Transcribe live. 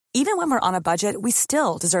Even when we're on a budget, we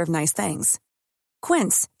still deserve nice things.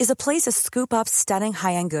 Quince is a place to scoop up stunning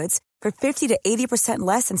high-end goods for 50 to 80%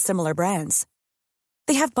 less than similar brands.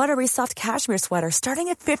 They have buttery soft cashmere sweaters starting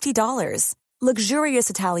at $50, luxurious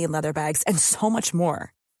Italian leather bags, and so much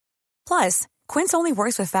more. Plus, Quince only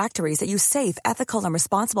works with factories that use safe, ethical, and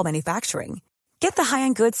responsible manufacturing. Get the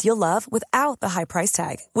high-end goods you'll love without the high price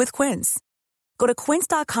tag with Quince. Go to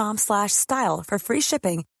quince.com/style for free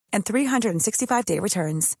shipping and 365-day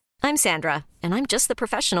returns. I'm Sandra, and I'm just the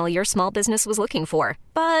professional your small business was looking for.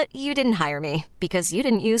 But you didn't hire me because you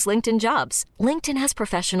didn't use LinkedIn Jobs. LinkedIn has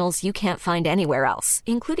professionals you can't find anywhere else,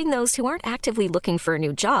 including those who aren't actively looking for a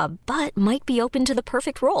new job, but might be open to the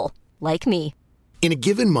perfect role, like me. In a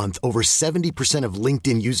given month, over 70% of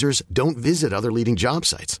LinkedIn users don't visit other leading job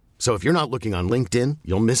sites. So if you're not looking on LinkedIn,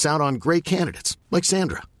 you'll miss out on great candidates like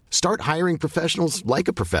Sandra. Start hiring professionals like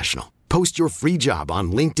a professional. Post your free job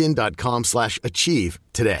on linkedin.com/achieve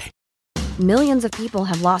today. Millions of people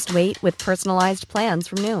have lost weight with personalized plans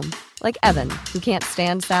from Noom. Like Evan, who can't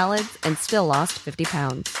stand salads and still lost 50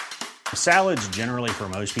 pounds. Salads generally for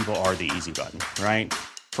most people are the easy button, right?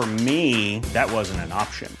 For me, that wasn't an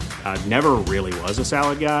option. I never really was a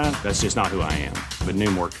salad guy. That's just not who I am. But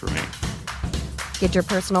Noom worked for me. Get your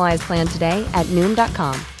personalized plan today at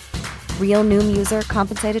Noom.com. Real Noom user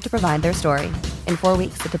compensated to provide their story. In 4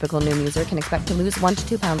 weeks, the typical Noom user can expect to lose 1 to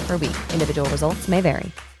 2 pounds per week. Individual results may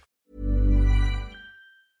vary.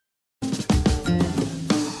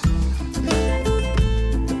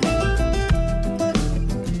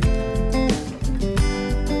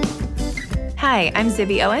 Hi, I'm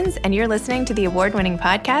Zibby Owens, and you're listening to the award-winning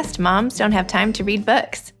podcast, Moms Don't Have Time to Read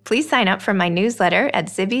Books. Please sign up for my newsletter at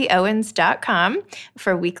zibbyowens.com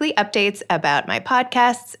for weekly updates about my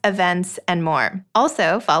podcasts, events, and more.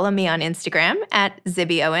 Also, follow me on Instagram at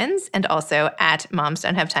Zibby Owens and also at Moms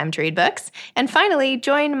Don't Have Time to Read Books. And finally,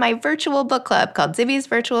 join my virtual book club called Zibby's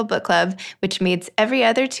Virtual Book Club, which meets every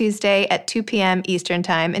other Tuesday at 2 p.m. Eastern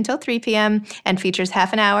Time until 3 p.m. and features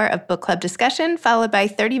half an hour of book club discussion followed by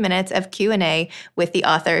 30 minutes of Q&A with the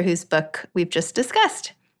author whose book we've just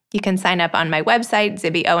discussed. You can sign up on my website,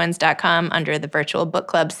 zibbyowens.com, under the Virtual Book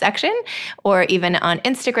Club section, or even on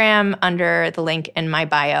Instagram under the link in my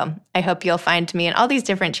bio. I hope you'll find me in all these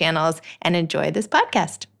different channels and enjoy this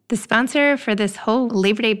podcast. The sponsor for this whole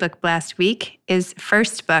Labor Day Book Blast week is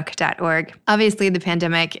firstbook.org. Obviously, the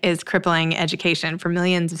pandemic is crippling education for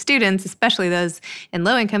millions of students, especially those in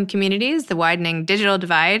low-income communities. The widening digital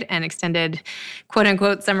divide and extended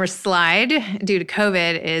quote-unquote summer slide due to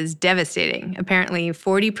COVID is devastating. Apparently,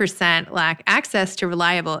 40% lack access to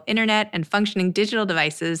reliable internet and functioning digital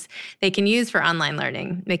devices they can use for online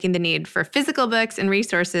learning, making the need for physical books and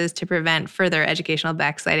resources to prevent further educational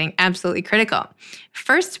backsliding absolutely critical.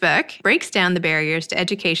 First Book breaks down the barriers to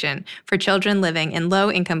education for children living in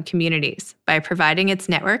low-income communities by providing its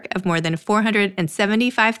network of more than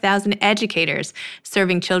 475,000 educators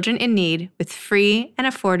serving children in need with free and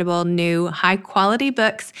affordable new high-quality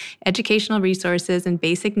books, educational resources, and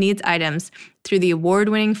basic needs items through the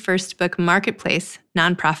award-winning First Book Marketplace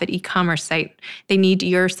nonprofit e-commerce site. They need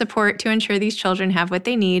your support to ensure these children have what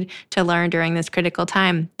they need to learn during this critical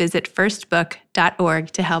time. Visit firstbook.org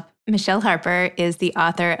to help. Michelle Harper is the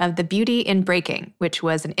author of The Beauty in Breaking, which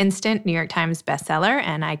was an instant New York Times bestseller,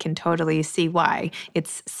 and I can totally see why.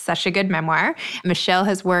 It's such a good memoir. Michelle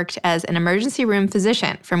has worked as an emergency room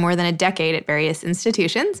physician for more than a decade at various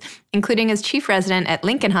institutions, including as chief resident at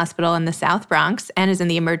Lincoln Hospital in the South Bronx, and is in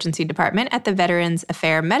the emergency department at the Veterans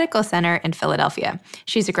Affairs Medical Center in Philadelphia.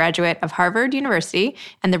 She's a graduate of Harvard University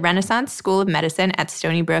and the Renaissance School of Medicine at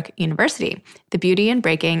Stony Brook University. The Beauty in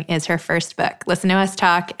Breaking is her first book. Listen to us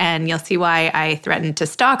talk, and you'll see why I threatened to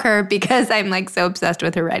stalk her because I'm so obsessed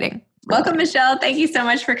with her writing. Welcome, Michelle. Thank you so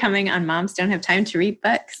much for coming on Moms Don't Have Time to Read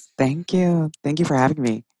Books. Thank you. Thank you for having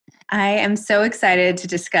me. I am so excited to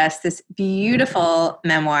discuss this beautiful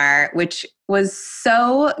memoir, which was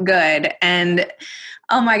so good. And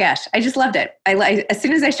oh my gosh, I just loved it. As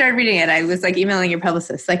soon as I started reading it, I was emailing your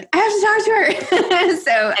publicist, I have to talk to her.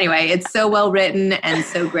 So anyway, it's so well written and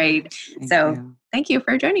so great. Thank you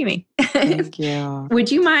for joining me. Thank you.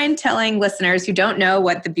 Would you mind telling listeners who don't know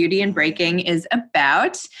what The Beauty in Breaking is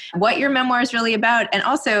about, what your memoir is really about, and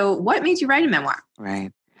also what made you write a memoir?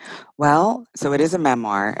 Right. Well, so it is a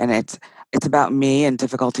memoir, and it's about me and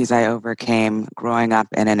difficulties I overcame growing up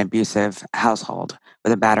in an abusive household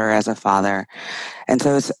with a batterer as a father. And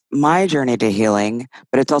so it's my journey to healing,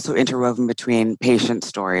 but it's also interwoven between patient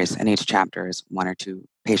stories, and each chapter is one or two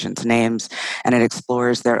patients' names, and it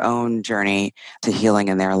explores their own journey to healing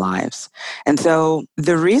in their lives. And so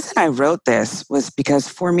the reason I wrote this was because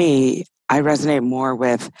for me, I resonate more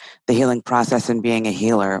with the healing process and being a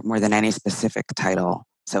healer more than any specific title.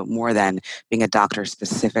 So more than being a doctor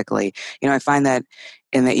specifically. I find that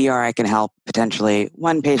in the ER, I can help potentially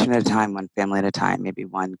one patient at a time, one family at a time, maybe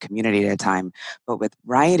one community at a time. But with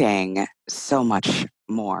writing, so much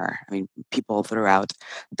more. I mean, people throughout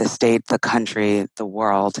the state, the country, the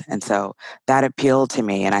world. And so that appealed to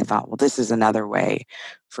me. And I thought, well, this is another way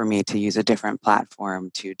for me to use a different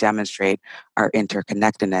platform to demonstrate our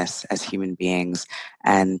interconnectedness as human beings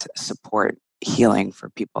and support healing for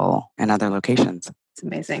people in other locations. It's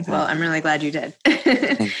amazing. Well, I'm really glad you did.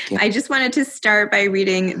 Thank you. I just wanted to start by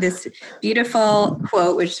reading this beautiful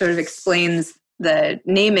quote, which sort of explains the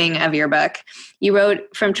naming of your book. You wrote,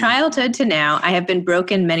 "From childhood to now, I have been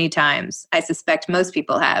broken many times. I suspect most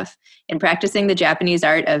people have. In practicing the Japanese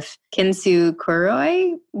art of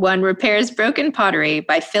kintsukuroi, one repairs broken pottery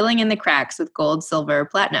by filling in the cracks with gold, silver, or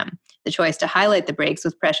platinum. The choice to highlight the breaks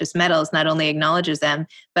with precious metals not only acknowledges them,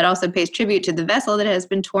 but also pays tribute to the vessel that has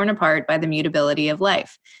been torn apart by the mutability of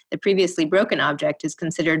life. The previously broken object is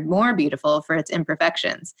considered more beautiful for its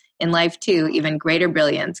imperfections. In life, too, even greater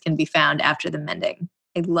brilliance can be found after the mending."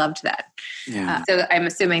 I loved that. Yeah. So I'm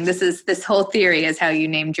assuming this whole theory is how you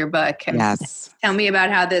named your book. And Yes. tell me about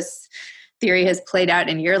how this theory has played out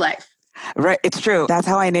in your life. Right. It's true. That's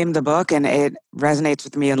how I named the book, and it resonates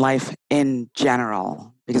with me in life in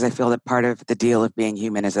general, because I feel that part of the deal of being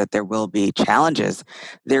human is that there will be challenges.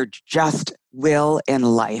 There just will in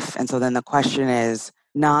life. And so then the question is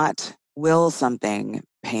not, will something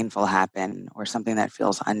painful happen or something that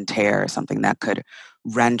feels unfair, something that could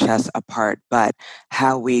wrench us apart, but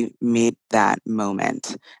how we meet that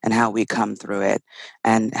moment and how we come through it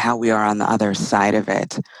and how we are on the other side of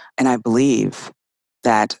it. And I believe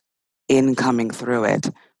that in coming through it,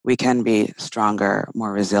 we can be stronger,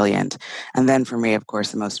 more resilient. And then for me, of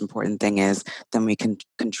course, the most important thing is then we can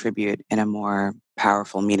contribute in a more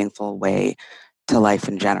powerful, meaningful way to life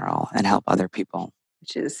in general and help other people.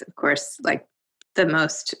 Which is, of course, like the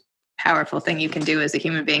most powerful thing you can do as a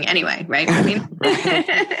human being anyway, right? I mean,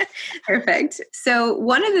 perfect. So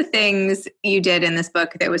one of the things you did in this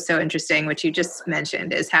book that was so interesting, which you just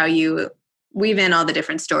mentioned, is how you weave in all the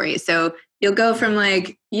different stories. So you'll go from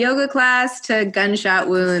like yoga class to gunshot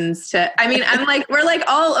wounds to, I mean, I'm like, we're like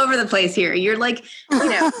all over the place here. You're like,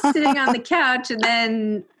 sitting on the couch and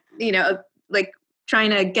then, like trying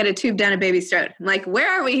to get a tube down a baby's throat. I'm like, where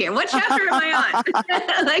are we here? What chapter am I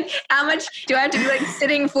on? Like, how much do I have to be like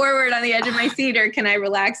sitting forward on the edge of my seat, or can I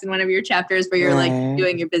relax in one of your chapters where you're like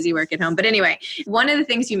doing your busy work at home? But anyway, one of the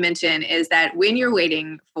things you mentioned is that when you're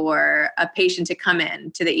waiting for a patient to come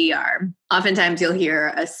in to the ER, oftentimes you'll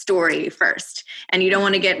hear a story first, and you don't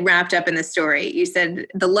want to get wrapped up in the story. You said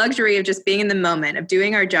the luxury of just being in the moment, of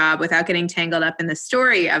doing our job without getting tangled up in the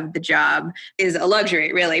story of the job is a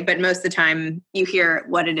luxury, really. But most of the time you hear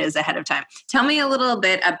what it is ahead of time. Tell me a little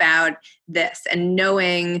bit about this and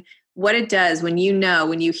knowing what it does when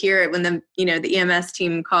you hear it, when the EMS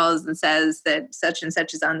team calls and says that such and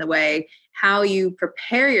such is on the way, how you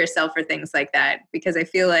prepare yourself for things like that. Because I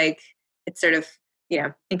feel like it sort of,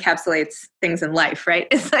 encapsulates things in life, right?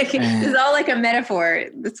 It's like, it's all like a metaphor.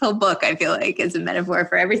 This whole book, I feel like, is a metaphor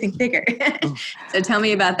for everything bigger. So tell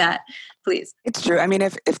me about that, please. It's true. I mean,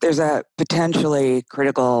 if there's a potentially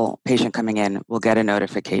critical patient coming in, we'll get a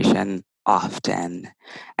notification often.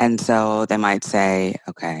 And so they might say,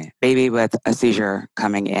 okay, baby with a seizure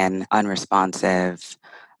coming in, unresponsive,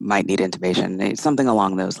 might need intubation, something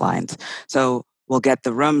along those lines. So we'll get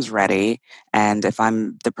the rooms ready. And if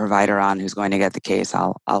I'm the provider on who's going to get the case,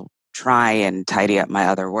 I'll try and tidy up my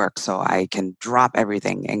other work so I can drop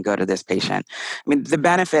everything and go to this patient. I mean, the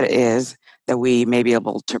benefit is that we may be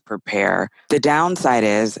able to prepare. The downside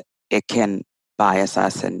is it can bias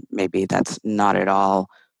us, and maybe that's not at all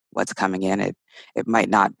what's coming in. It might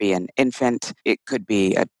not be an infant. It could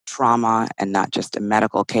be a trauma and not just a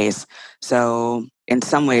medical case. So in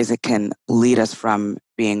some ways, it can lead us from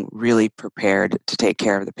being really prepared to take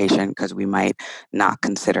care of the patient because we might not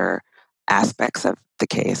consider aspects of the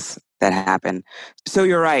case that happen. So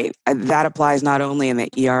you're right. That applies not only in the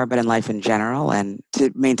ER, but in life in general. And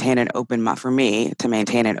to maintain an open mind, for me, to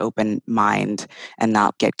maintain an open mind and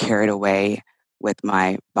not get carried away with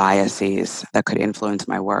my biases that could influence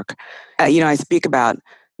my work. I speak about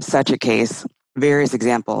such a case, various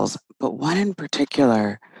examples, but one in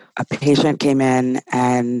particular, a patient came in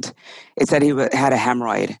and it said he had a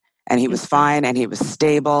hemorrhoid and he was fine and he was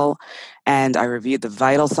stable. And I reviewed the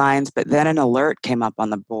vital signs, but then an alert came up on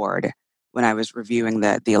the board when I was reviewing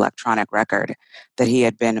the electronic record that he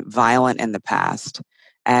had been violent in the past.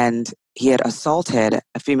 And he had assaulted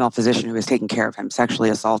a female physician who was taking care of him, sexually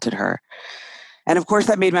assaulted her. And of course,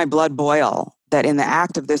 that made my blood boil, that in the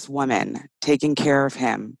act of this woman taking care of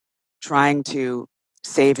him, trying to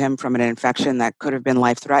save him from an infection that could have been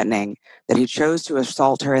life-threatening, that he chose to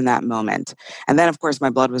assault her in that moment. And then, of course, my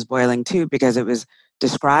blood was boiling too, because it was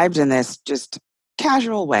described in this just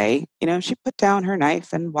casual way. She put down her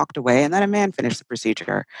knife and walked away, and then a man finished the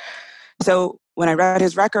procedure. So when I read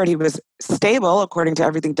his record, he was stable according to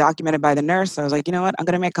everything documented by the nurse. So I was like, you know what? I'm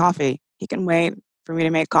going to make coffee. He can wait for me to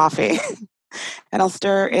make coffee. And I'll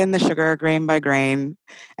stir in the sugar grain by grain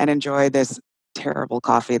and enjoy this terrible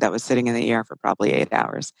coffee that was sitting in the air for probably 8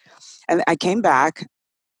 hours. And I came back,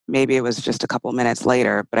 maybe it was just a couple minutes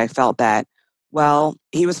later, but I felt that, well,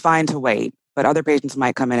 he was fine to wait, but other patients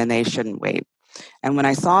might come in and they shouldn't wait. And when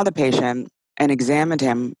I saw the patient and examined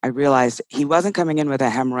him, I realized he wasn't coming in with a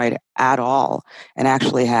hemorrhoid at all and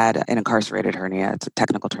actually had an incarcerated hernia. It's a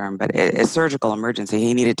technical term, but it's a surgical emergency.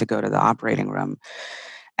 He needed to go to the operating room.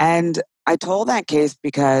 And I told that case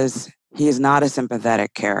because he is not a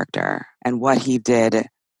sympathetic character, and what he did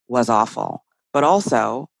was awful. But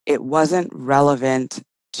also, it wasn't relevant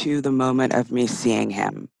to the moment of me seeing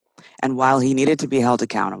him. And while he needed to be held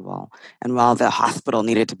accountable, and while the hospital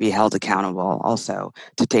needed to be held accountable also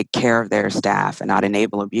to take care of their staff and not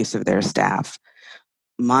enable abuse of their staff,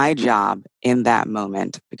 my job in that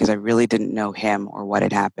moment, because I really didn't know him or what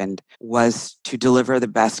had happened, was to deliver the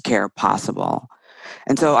best care possible.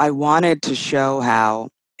 And so I wanted to show how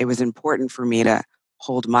it was important for me to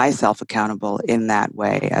hold myself accountable in that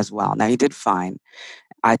way as well. Now, he did fine.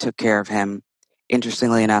 I took care of him.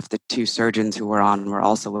 Interestingly enough, the two surgeons who were on were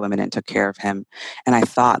also women and took care of him. And I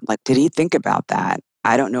thought, did he think about that?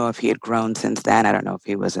 I don't know if he had grown since then. I don't know if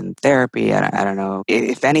he was in therapy. I don't know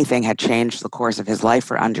if anything had changed the course of his life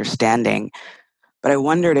or understanding. But I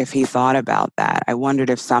wondered if he thought about that. I wondered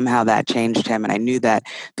if somehow that changed him. And I knew that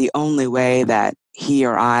the only way that he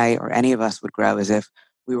or I or any of us would grow is if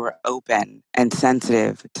we were open and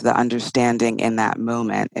sensitive to the understanding in that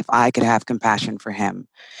moment. If I could have compassion for him,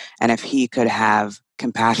 and if he could have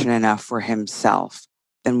compassion enough for himself,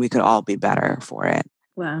 then we could all be better for it.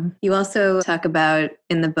 Wow. You also talk about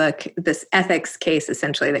in the book this ethics case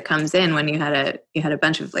essentially that comes in when you had a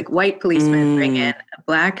bunch of white policemen bring in a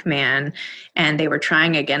black man, and they were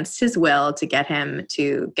trying against his will to get him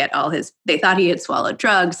to get they thought he had swallowed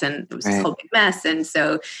drugs, and it was this whole big mess. And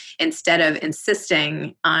so instead of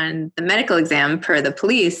insisting on the medical exam per the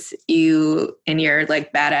police, you, in your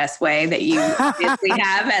badass way that you obviously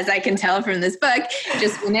have, as I can tell from this book,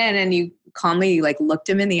 just went in and you calmly looked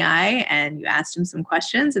him in the eye and you asked him some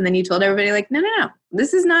questions, and then you told everybody no,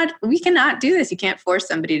 this is not, we cannot do this. You can't force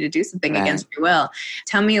somebody to do something against your will.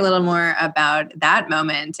 Tell me a little more about that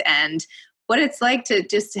moment and what it's like to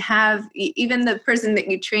just have even the person that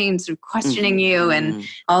you trained sort of questioning you and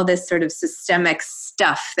all this sort of systemic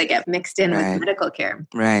stuff that get mixed in with medical care.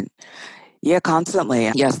 Right. Yeah, constantly.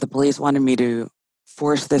 Yes, the police wanted me to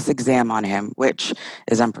force this exam on him, which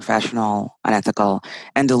is unprofessional, unethical,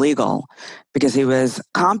 and illegal, because he was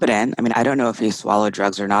competent. I mean, I don't know if he swallowed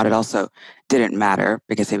drugs or not. It also didn't matter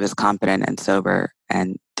because he was competent and sober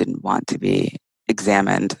and didn't want to be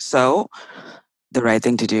examined. So the right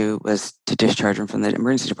thing to do was to discharge him from the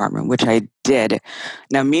emergency department, which I did.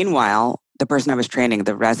 Now, meanwhile, the person I was training,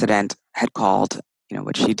 the resident, had called,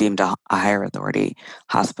 what she deemed a higher authority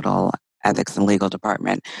hospital ethics and legal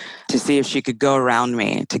department to see if she could go around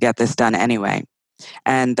me to get this done anyway.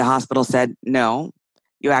 And the hospital said, no,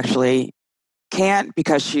 you actually can't,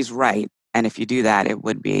 because she's right. And if you do that, it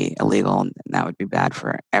would be illegal and that would be bad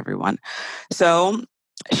for everyone. So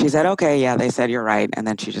she said, okay, yeah, they said you're right. And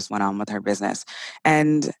then she just went on with her business.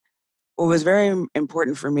 And what was very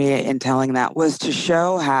important for me in telling that was to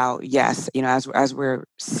show how, yes, as we're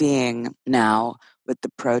seeing now with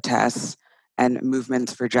the protests and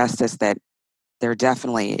movements for justice, that there are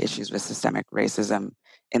definitely issues with systemic racism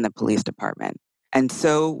in the police department. And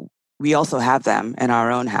so we also have them in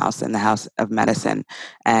our own house, in the House of Medicine,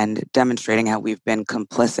 and demonstrating how we've been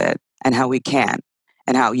complicit and how we can,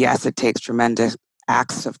 and how, yes, it takes tremendous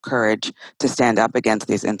acts of courage to stand up against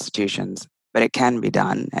these institutions, but it can be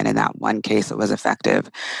done. And in that one case, it was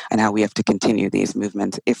effective, and how we have to continue these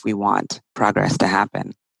movements if we want progress to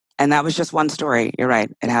happen. And that was just one story. You're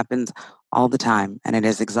right. It happens all the time, and it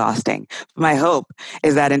is exhausting. My hope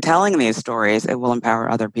is that in telling these stories, it will empower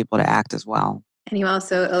other people to act as well. And you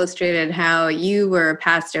also illustrated how you were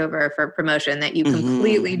passed over for promotion that you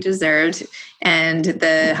completely deserved. And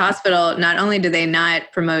the hospital, not only did they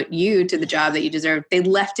not promote you to the job that you deserved, they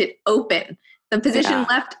left it open The position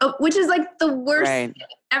left, which is like the worst thing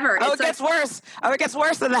ever. Oh, it gets worse. Oh, it gets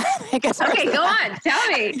worse than that. It gets worse. Okay, go on. Tell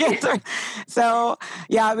me. So,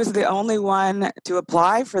 I was the only one to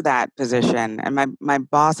apply for that position. And my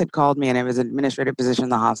boss had called me, and it was an administrative position in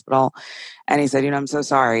the hospital. And he said, I'm so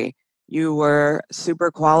sorry. You were super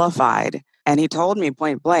qualified. And he told me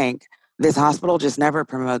point blank, this hospital just never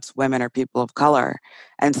promotes women or people of color.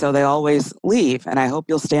 And so they always leave. And I hope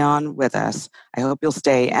you'll stay on with us. I hope you'll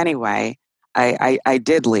stay anyway. I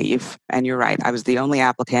did leave, and you're right. I was the only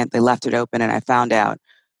applicant. They left it open, and I found out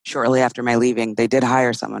shortly after my leaving, they did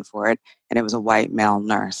hire someone for it, and it was a white male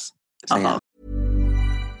nurse. So, yeah.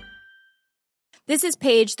 This is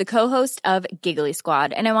Paige, the co-host of Giggly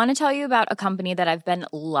Squad, and I want to tell you about a company that I've been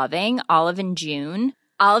loving, Olive & June.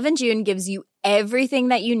 Olive & June gives you everything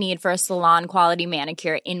that you need for a salon-quality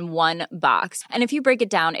manicure in one box. And if you break it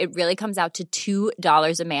down, it really comes out to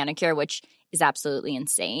 $2 a manicure, which is absolutely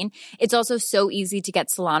insane. It's also so easy to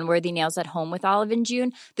get salon-worthy nails at home with Olive &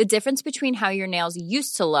 June. The difference between how your nails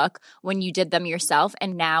used to look when you did them yourself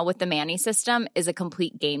and now with the Mani system is a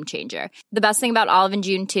complete game changer. The best thing about Olive &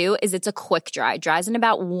 June, too, is it's a quick dry. Dries in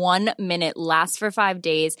about 1 minute, lasts for 5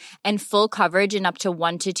 days, and full coverage in up to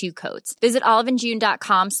 1 to 2 coats. Visit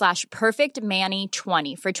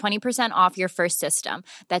oliveandjune.com/perfectmani20 for 20% off your first system.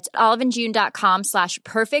 That's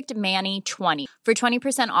oliveandjune.com/perfectmani20 for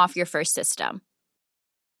 20% off your first system.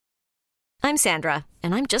 I'm Sandra,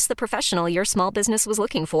 and I'm just the professional your small business was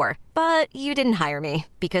looking for. But you didn't hire me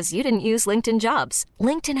because you didn't use LinkedIn Jobs.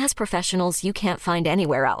 LinkedIn has professionals you can't find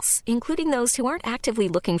anywhere else, including those who aren't actively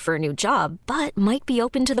looking for a new job, but might be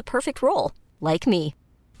open to the perfect role, like me.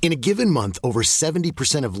 In a given month, over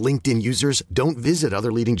 70% of LinkedIn users don't visit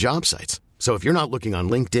other leading job sites. So if you're not looking on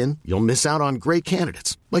LinkedIn, you'll miss out on great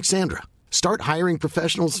candidates like Sandra. Start hiring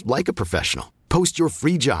professionals like a professional. Post your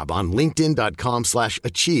free job on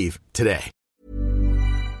linkedin.com/achieve today.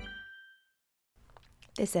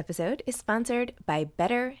 This episode is sponsored by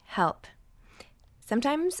BetterHelp.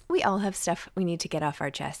 Sometimes we all have stuff we need to get off our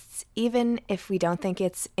chests. Even if we don't think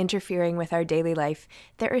it's interfering with our daily life,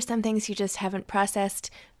 there are some things you just haven't processed,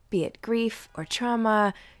 be it grief or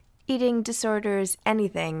trauma, eating disorders,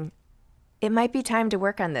 anything. It might be time to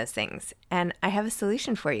work on those things, and I have a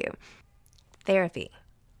solution for you. Therapy.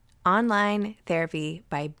 Online therapy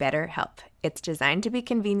by BetterHelp. It's designed to be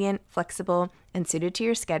convenient, flexible, and suited to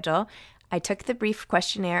your schedule. I took the brief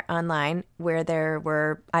questionnaire online where there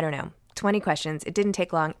were, 20 questions. It didn't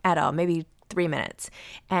take long at all, maybe 3 minutes.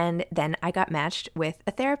 And then I got matched with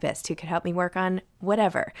a therapist who could help me work on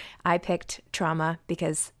whatever. I picked trauma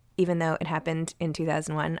because even though it happened in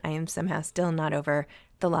 2001, I am somehow still not over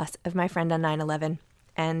the loss of my friend on 9/11.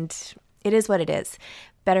 And it is what it is.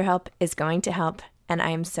 BetterHelp is going to help. And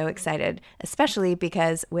I am so excited, especially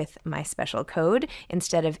because with my special code,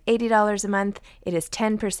 instead of $80 a month, it is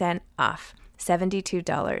 10% off,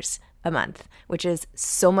 $72 a month, which is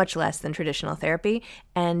so much less than traditional therapy.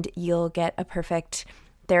 And you'll get a perfect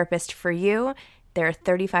therapist for you. There are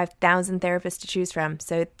 35,000 therapists to choose from,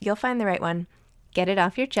 so you'll find the right one. Get it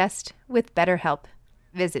off your chest with BetterHelp.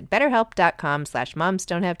 Visit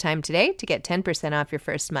betterhelp.com/momsdon'thavetime today to get 10% off your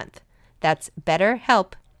first month. That's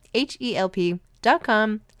BetterHelp,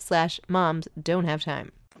 HELP.com/momsdon'thavetime.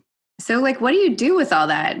 So, what do you do with all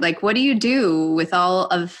that? What do you do with all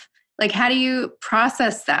of, how do you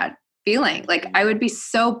process that feeling? I would be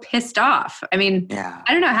so pissed off. I mean, I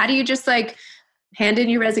don't know. How do you just, hand in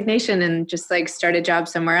your resignation and just, start a job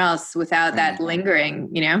somewhere else without that lingering,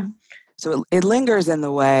 So it lingers in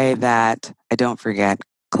the way that I don't forget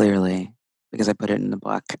clearly, because I put it in the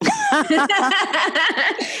book.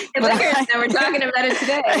 It lingers, so we're talking about it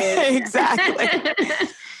today. Exactly.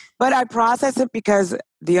 But I process it because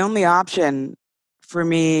the only option for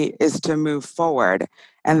me is to move forward.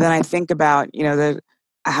 And then I think about,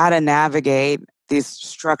 how to navigate these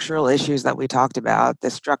structural issues that we talked about,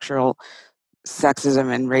 the structural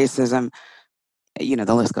sexism and racism.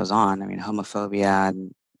 The list goes on. I mean, homophobia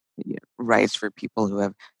and rights for people who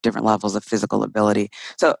have different levels of physical ability.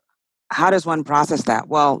 So how does one process that?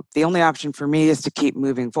 Well, the only option for me is to keep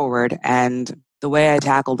moving forward. And the way I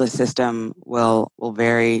tackle the system will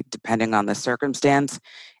vary depending on the circumstance.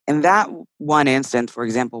 In that one instance, for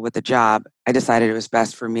example, with the job, I decided it was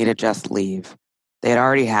best for me to just leave. They had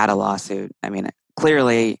already had a lawsuit. I mean,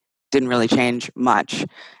 clearly didn't really change much.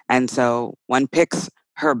 And so one picks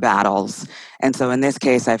her battles. And so in this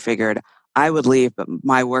case, I figured I would leave, but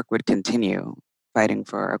my work would continue fighting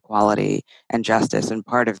for equality and justice. And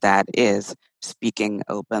part of that is speaking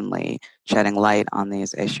openly, shedding light on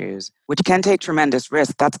these issues, which can take tremendous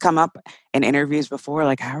risk. That's come up in interviews before,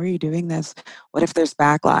 how are you doing this? What if there's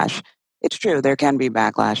backlash? It's true, there can be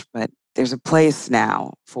backlash, but there's a place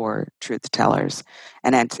now for truth tellers.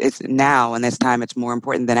 And it's now, in this time, it's more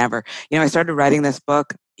important than ever. I started writing this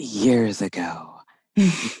book years ago.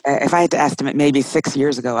 If I had to estimate, maybe 6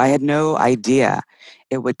 years ago. I had no idea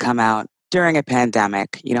it would come out during a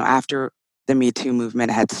pandemic, after the Me Too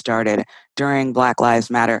movement had started, during Black Lives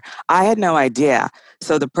Matter. I had no idea.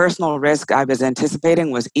 So the personal risk I was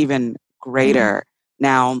anticipating was even greater.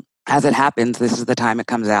 Now, as it happens, this is the time it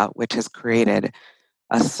comes out, which has created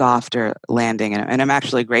a softer landing. And I'm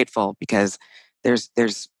actually grateful because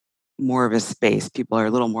there's more of a space. People are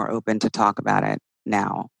a little more open to talk about it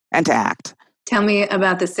now and to act. Tell me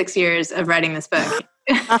about the 6 years of writing this book.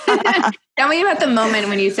 Tell me about the moment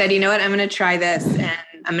when you said, you know what, I'm going to try this and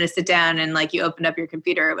I'm going to sit down and like you opened up your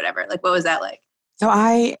computer or whatever. Like, what was that like? So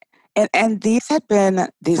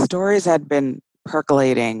these stories had been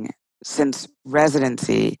percolating since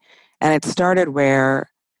residency. And it started where,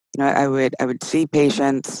 I would see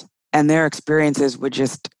patients and their experiences would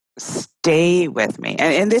just stay with me.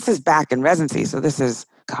 And this is back in residency. So this is,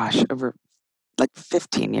 over like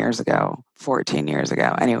 15 years ago, 14 years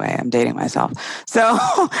ago. Anyway, I'm dating myself. So,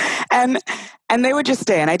 and they would just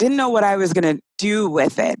stay. And I didn't know what I was going to do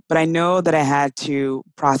with it, but I know that I had to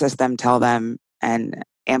process them, tell them, and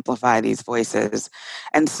amplify these voices.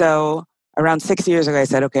 And so around 6 years ago, I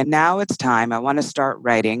said, okay, now it's time. I want to start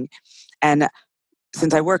writing. And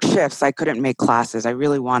since I work shifts, I couldn't make classes. I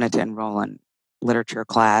really wanted to enroll in literature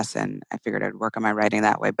class, and I figured I'd work on my writing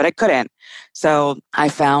that way, but I couldn't. So I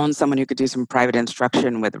found someone who could do some private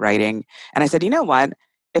instruction with writing. And I said, you know what?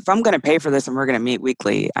 If I'm going to pay for this and we're going to meet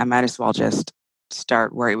weekly, I might as well just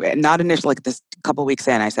start working. Not initially, like this couple weeks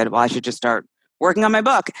in, I said, well, I should just start working on my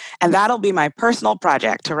book. And that'll be my personal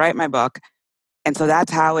project, to write my book. And so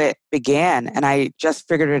that's how it began. And I just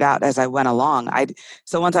figured it out as I went along.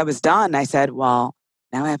 So once I was done, I said, well,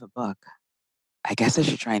 now I have a book. I guess I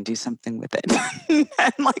should try and do something with it.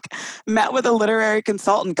 And met with a literary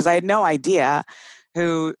consultant because I had no idea,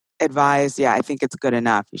 who advised, yeah, I think it's good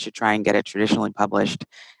enough. You should try and get it traditionally published.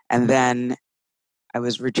 And then I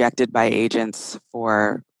was rejected by agents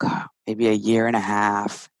for maybe a year and a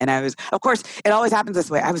half. And I was, of course, it always happens this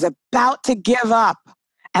way. I was about to give up.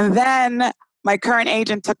 And then my current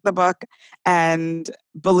agent took the book and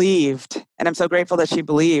believed. And I'm so grateful that she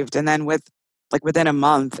believed. And then within a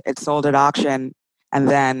month, it sold at auction. And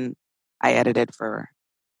then I edited for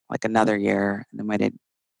another year, and then waited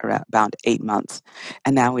about 8 months.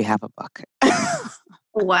 And now we have a book.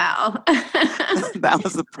 Wow. That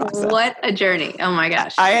was the process. What a journey. Oh my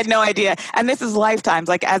gosh. I had no idea. And this is lifetimes.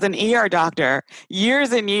 As an ER doctor,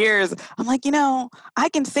 years and years, I'm like, I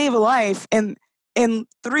can save a life in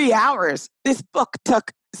 3 hours. This book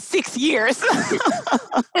took 6 years.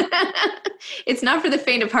 It's not for the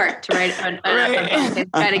faint of heart to write a book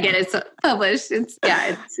and try to get it published. It's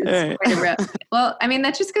quite a road. Well, I mean,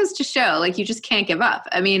 that just goes to show, you just can't give up.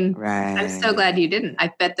 I mean, right. I'm so glad you didn't.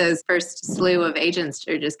 I bet those first slew of agents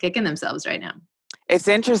are just kicking themselves right now. It's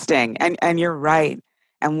interesting. And you're right.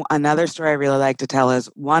 And another story I really like to tell is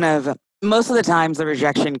most of the times the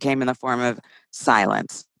rejection came in the form of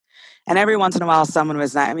silence. And every once in a while, someone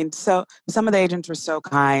was not. So some of the agents were so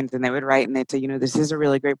kind, and they would write and they'd say, this is a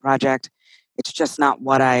really great project. It's just not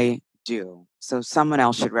what I do. So someone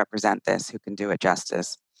else should represent this who can do it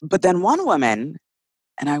justice. But then one woman,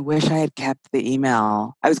 and I wish I had kept the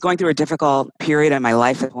email. I was going through a difficult period in my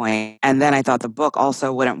life at that point. And then I thought the book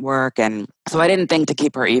also wouldn't work. And so I didn't think to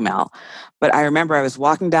keep her email. But I remember I was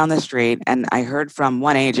walking down the street and I heard from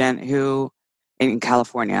one agent in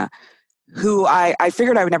California, who I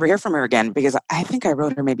figured I would never hear from her again because I think I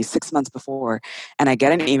wrote her maybe 6 months before. And I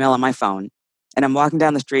get an email on my phone and I'm walking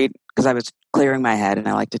down the street because I was clearing my head and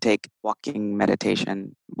I like to take walking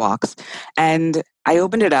meditation walks. And I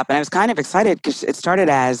opened it up and I was kind of excited because it started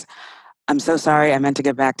as, I'm so sorry, I meant to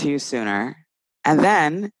get back to you sooner. And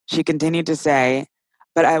then she continued to say,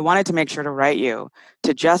 but I wanted to make sure to write you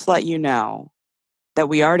to just let you know that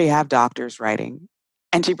we already have doctors writing.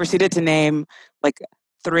 And she proceeded to name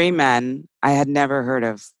 3 men. I had never heard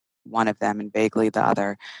of one of them and vaguely the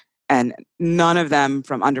other, and none of them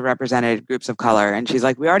from underrepresented groups of color. And she's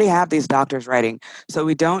like, we already have these doctors writing, so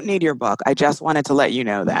we don't need your book. I just wanted to let you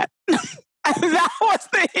know that. And that was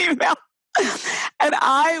the email. And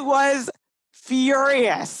I was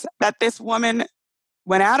furious that this woman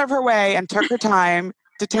went out of her way and took her time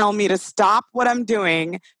to tell me to stop what I'm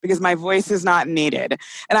doing because my voice is not needed.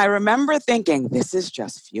 And I remember thinking, this is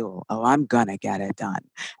just fuel. Oh, I'm going to get it done.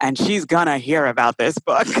 And she's going to hear about this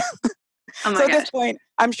book. Oh so at this point,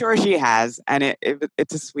 I'm sure she has. And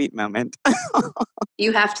it's a sweet moment.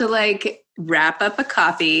 You have to wrap up a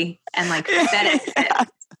copy and set it.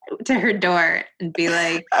 to her door and be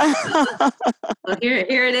like, well,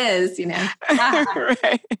 here it is,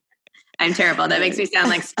 Right. I'm terrible. That makes me sound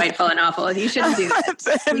like spiteful and awful. You shouldn't do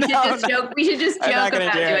that. We should just joke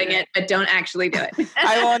about doing it, but don't actually do it.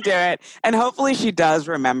 I won't do it. And hopefully she does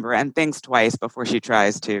remember and thinks twice before she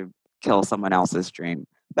tries to kill someone else's dream.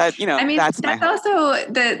 But, that's also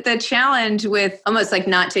the challenge with almost like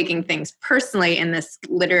not taking things personally in this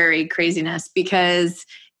literary craziness, because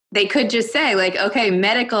they could just say like, okay,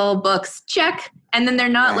 medical books, check. And then they're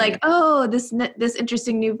not like, oh, this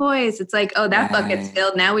interesting new voice. It's like, oh, that bucket's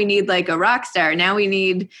filled. Now we need like a rock star. Now we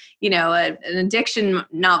need, an addiction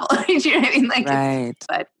novel. You know what I mean? Like,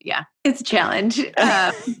 but yeah, it's a challenge.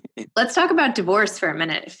 Let's talk about divorce for a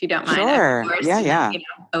minute, if you don't mind. Sure. Divorce, yeah.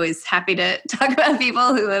 Always happy to talk about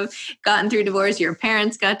people who have gotten through divorce. Your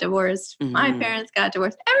parents got divorced. Mm-hmm. My parents got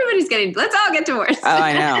divorced. Let's all get divorced. Oh,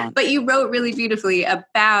 I know. But you wrote really beautifully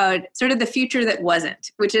about sort of the future that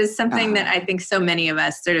wasn't, which is something that I think so many of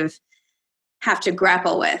us sort of have to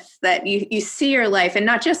grapple with, that you see your life, and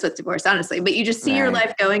not just with divorce, honestly, but you just see your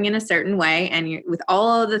life going in a certain way, and you with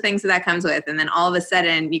all of the things that comes with, and then all of a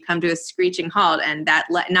sudden you come to a screeching halt, and that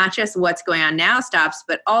not just what's going on now stops,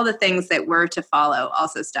 but all the things that were to follow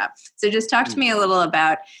also stop. So just talk to me a little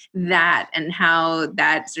about that and how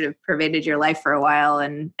that sort of pervaded your life for a while,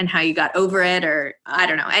 and how you got over it, or I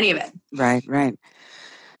don't know, any of it. Right.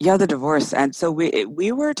 Yeah, the divorce. And so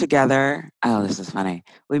we were together. Oh, this is funny.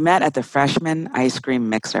 We met at the freshman ice cream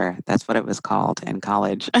mixer. That's what it was called in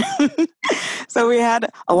college. So we had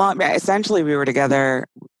essentially we were together.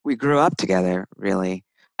 We grew up together, really.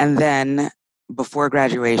 And then before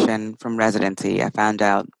graduation from residency, I found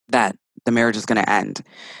out that the marriage was going to end.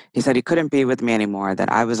 He said he couldn't be with me anymore,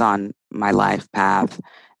 that I was on my life path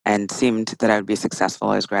and seemed that I would be successful.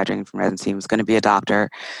 I was graduating from residency. He was going to be a doctor.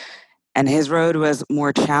 And his road was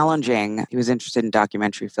more challenging. He was interested in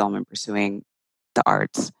documentary film and pursuing the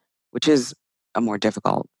arts, which is a more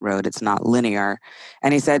difficult road. It's not linear.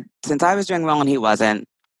 And he said, since I was doing well and he wasn't,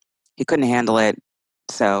 he couldn't handle it.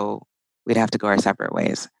 So we'd have to go our separate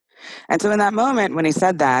ways. And so in that moment, when he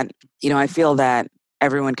said that, I feel that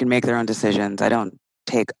everyone can make their own decisions. I don't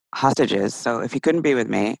take hostages. So if he couldn't be with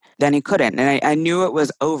me, then he couldn't. And I knew it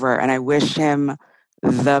was over, and I wished him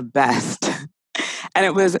the best. And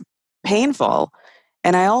it was painful.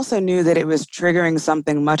 And I also knew that it was triggering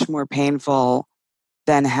something much more painful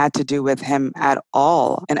than had to do with him at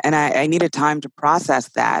all. And I needed time to process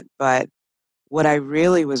that. But what I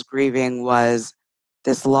really was grieving was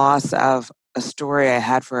this loss of a story I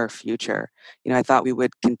had for our future. I thought we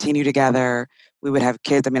would continue together. We would have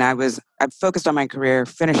kids. I focused on my career,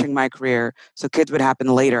 finishing my career, so kids would happen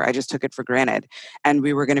later. I just took it for granted. And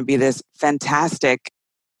we were going to be this fantastic,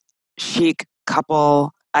 chic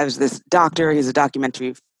couple. I was this doctor, he's a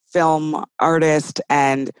documentary film artist,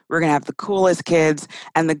 and we're going to have the coolest kids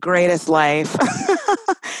and the greatest life.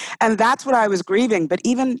 And that's what I was grieving. But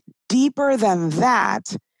even deeper than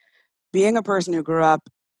that, being a person who grew up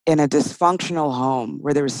in a dysfunctional home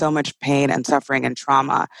where there was so much pain and suffering and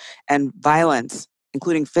trauma and violence,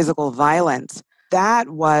 including physical violence, that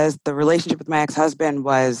was the relationship with my ex-husband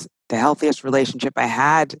was the healthiest relationship I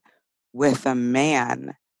had with a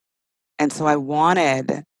man. And so I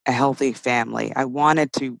wanted a healthy family. I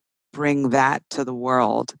wanted to bring that to the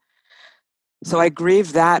world. So I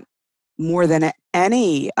grieved that more than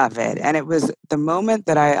any of it. And it was the moment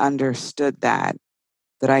that I understood that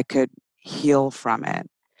I could heal from it.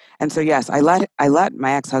 And so, yes, I let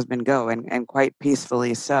my ex-husband go, and quite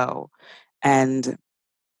peacefully so. And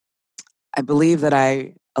I believe that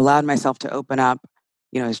I allowed myself to open up,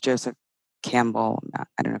 as Joseph Campbell,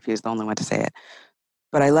 I don't know if he was the only one to say it,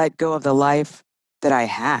 but I let go of the life that I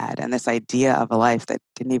had and this idea of a life that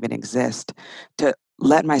didn't even exist, to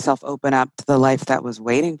let myself open up to the life that was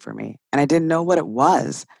waiting for me. And I didn't know what it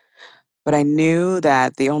was, but I knew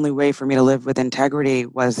that the only way for me to live with integrity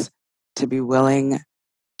was to be willing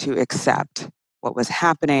to accept what was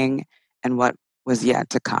happening and what was yet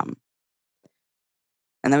to come.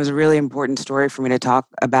 And that was a really important story for me to talk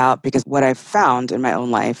about, because what I've found in my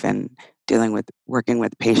own life and working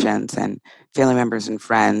with patients and family members and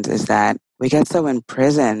friends is that we get so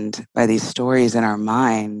imprisoned by these stories in our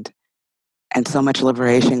mind, and so much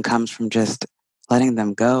liberation comes from just letting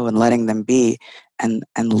them go and letting them be and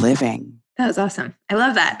living. That was awesome. I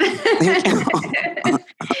love that.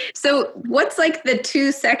 So what's like the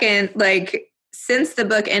 2-second, since the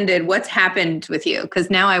book ended, what's happened with you? Because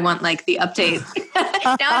now I want the update.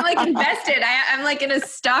 Now I'm invested. I'm in a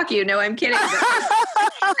stock. I'm kidding.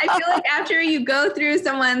 I feel like after you go through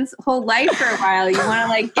someone's whole life for a while, you want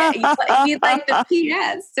to you need the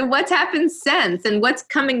PS. So what's happened since, and what's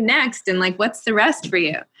coming next, and what's the rest for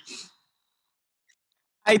you?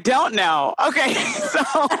 I don't know. Okay, so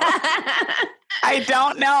I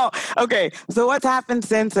don't know. Okay, so what's happened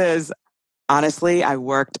since is, honestly, I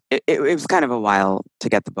worked, it was kind of a while to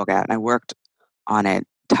get the book out, and I worked on it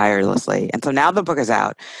tirelessly. And so now the book is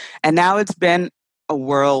out, and now it's been a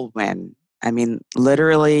whirlwind. I mean,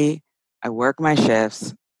 literally, I work my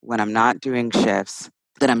shifts when I'm not doing shifts,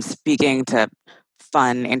 that I'm speaking to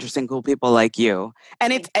fun, interesting, cool people like you.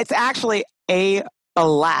 And it's actually a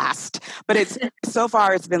blast. But it's so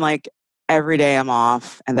far it's been like every day I'm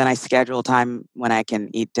off, and then I schedule time when I can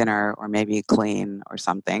eat dinner or maybe clean or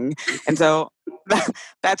something. And so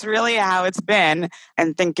that's really how it's been.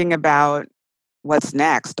 And thinking about what's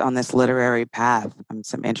next on this literary path,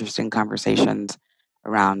 some interesting conversations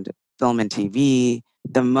around film and TV.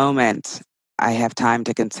 The moment I have time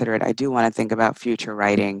to consider it, I do want to think about future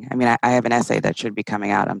writing. I mean, I have an essay that should be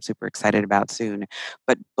coming out I'm super excited about soon,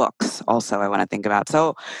 but books also I want to think about.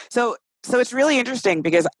 So it's really interesting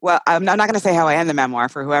because, well, I'm not going to say how I end the memoir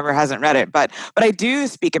for whoever hasn't read it, but I do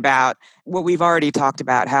speak about what we've already talked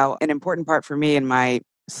about, how an important part for me in my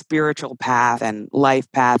spiritual path and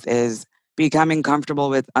life path is becoming comfortable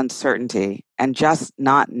with uncertainty and just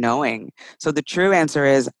not knowing. So the true answer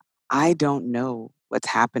is, I don't know what's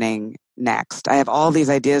happening next. I have all these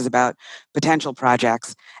ideas about potential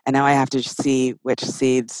projects, and now I have to see which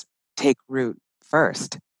seeds take root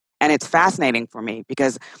first. And it's fascinating for me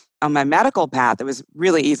because on my medical path, it was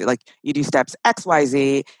really easy. Like, you do steps X, Y,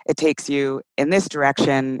 Z, it takes you in this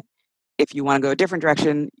direction. If you want to go a different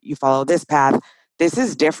direction, you follow this path. This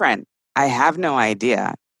is different. I have no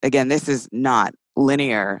idea. Again, this is not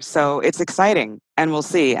linear. So it's exciting, and we'll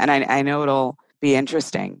see. And I know it'll be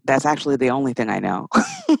interesting. That's actually the only thing I know.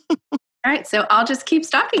 All right, so I'll just keep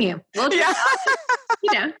stalking you. We'll just,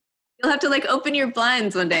 you'll have to like open your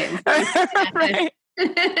blinds one day. Right.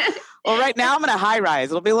 Well, right now I'm in a high rise.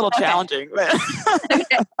 It'll be a little challenging. But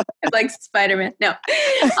Okay. Like Spider-Man. No,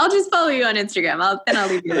 I'll just follow you on Instagram. I'll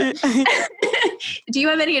leave you alone. Do you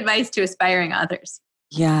have any advice to aspiring authors?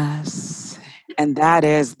 Yes. And that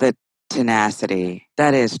is the tenacity.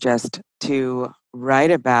 That is just to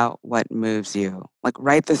write about what moves you. Like,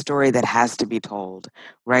 write the story that has to be told.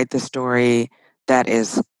 Write the story that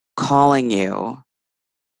is calling you,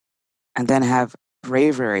 and then have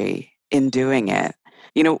bravery in doing it.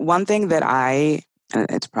 You know, one thing that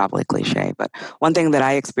it's probably cliche, but one thing that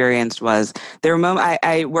I experienced was there were moments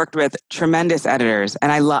I worked with tremendous editors,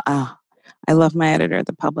 and I love my editor,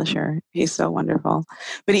 the publisher. He's so wonderful.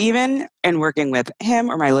 But even in working with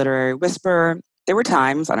him or my literary whisperer, there were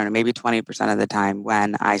times, I don't know, maybe 20% of the time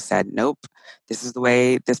when I said, nope, this is the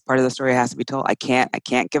way this part of the story has to be told. I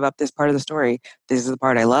can't give up this part of the story. This is the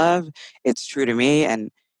part I love. It's true to me. And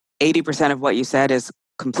 80% of what you said is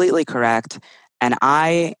completely correct. And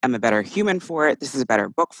I am a better human for it. This is a better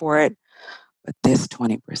book for it. But this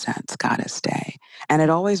 20%'s got to stay. And it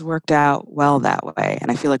always worked out well that way. And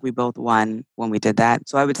I feel like we both won when we did that.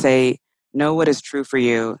 So I would say, know what is true for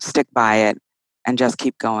you, stick by it, and just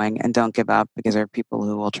keep going and don't give up, because there are people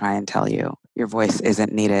who will try and tell you your voice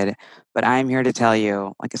isn't needed. But I'm here to tell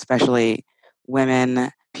you, like, especially women,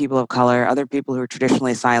 people of color, other people who are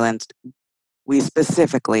traditionally silenced, we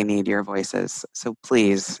specifically need your voices. So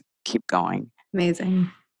please keep going. Amazing.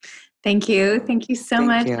 Thank you. Thank you so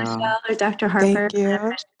much, Michelle or Dr. Harper.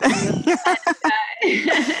 Thank you.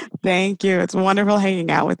 Thank you. It's wonderful hanging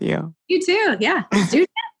out with you. You too. Yeah. Let's do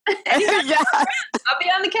that. Yes. I'll be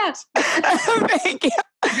on the couch. Thank you.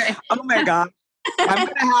 Okay. Oh my God. I'm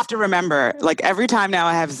going to have to remember, like, every time now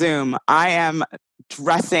I have Zoom, I am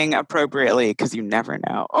dressing appropriately, because you never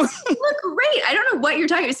know. You look great. I don't know what you're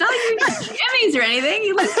talking about. It's not like you're in jammies or anything.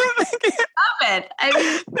 You look stop it.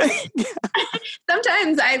 I mean,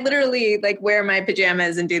 sometimes I literally like wear my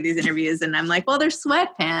pajamas and do these interviews, and I'm like, well, they're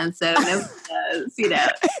sweatpants, so no, you know.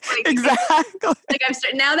 Like, exactly. Like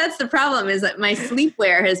now that's the problem, is that my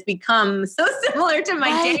sleepwear has become so similar to my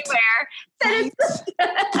daywear that it's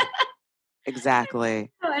Exactly.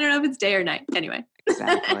 I don't know if it's day or night. Anyway.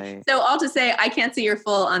 Exactly. So all to say, I can't see your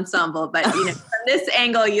full ensemble, but you know, from this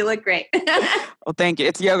angle, you look great. Well, thank you.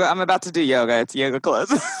 It's yoga. I'm about to do yoga. It's yoga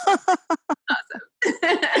clothes. Awesome.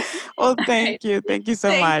 Well, thank you. Thank you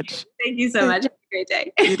so much. Thank you so much. Have a great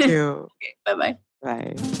day. You too. Okay, bye-bye.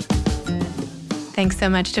 Bye. Thanks so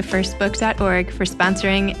much to firstbook.org for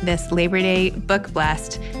sponsoring this Labor Day book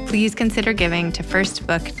blast. Please consider giving to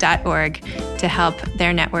firstbook.org to help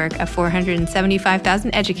their network of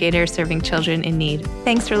 475,000 educators serving children in need.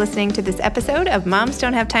 Thanks for listening to this episode of Moms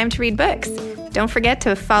Don't Have Time to Read Books. Don't forget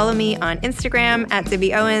to follow me on Instagram at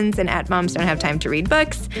Zibby Owens and at Moms Don't Have Time to Read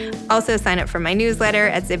Books. Also sign up for my newsletter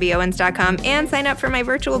at ZibbyOwens.com and sign up for my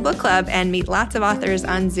virtual book club and meet lots of authors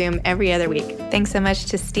on Zoom every other week. Thanks so much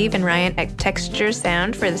to Steve and Ryan at Texture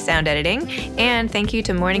Sound for the sound editing. And thank you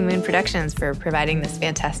to Morning Moon Productions for providing this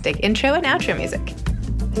fantastic intro and outro music.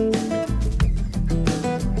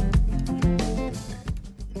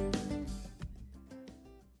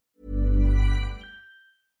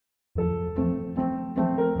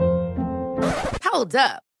 Hold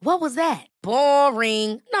up. What was that?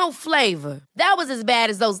 Boring. No flavor. That was as bad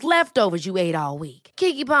as those leftovers you ate all week.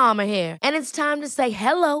 Keke Palmer here, and it's time to say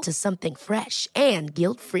hello to something fresh and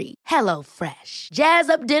guilt-free. Hello Fresh. Jazz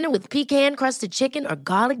up dinner with pecan-crusted chicken or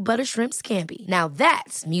garlic butter shrimp scampi. Now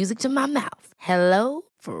that's music to my mouth. Hello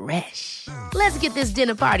Fresh. Let's get this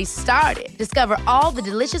dinner party started. Discover all the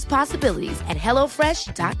delicious possibilities at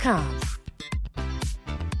HelloFresh.com.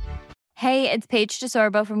 Hey, it's Paige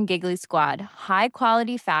DeSorbo from Giggly Squad. High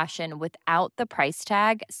quality fashion without the price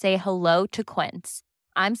tag. Say hello to Quince.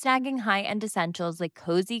 I'm snagging high-end essentials like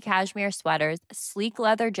cozy cashmere sweaters, sleek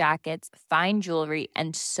leather jackets, fine jewelry,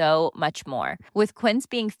 and so much more. With Quince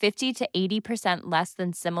being 50 to 80% less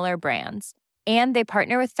than similar brands. And they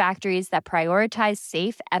partner with factories that prioritize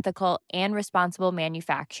safe, ethical, and responsible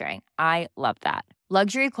manufacturing. I love that.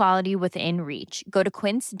 Luxury quality within reach. Go to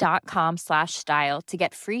quince.com/style to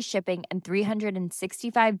get free shipping and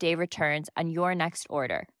 365-day returns on your next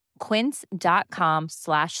order.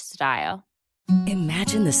 Quince.com/style.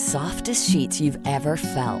 Imagine the softest sheets you've ever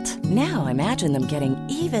felt. Now imagine them getting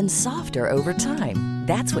even softer over time.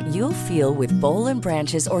 That's what you'll feel with Boll &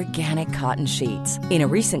 Branch's organic cotton sheets. In a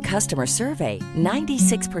recent customer survey,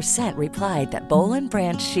 96% replied that Boll &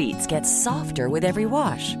 Branch sheets get softer with every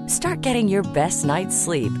wash. Start getting your best night's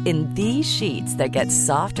sleep in these sheets that get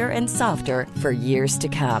softer and softer for years to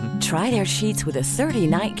come. Try their sheets with a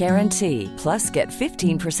 30-night guarantee. Plus, get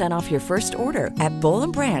 15% off your first order at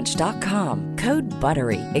BollandBranch.com. Code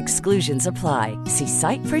BUTTERY. Exclusions apply. See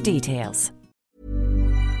site for details.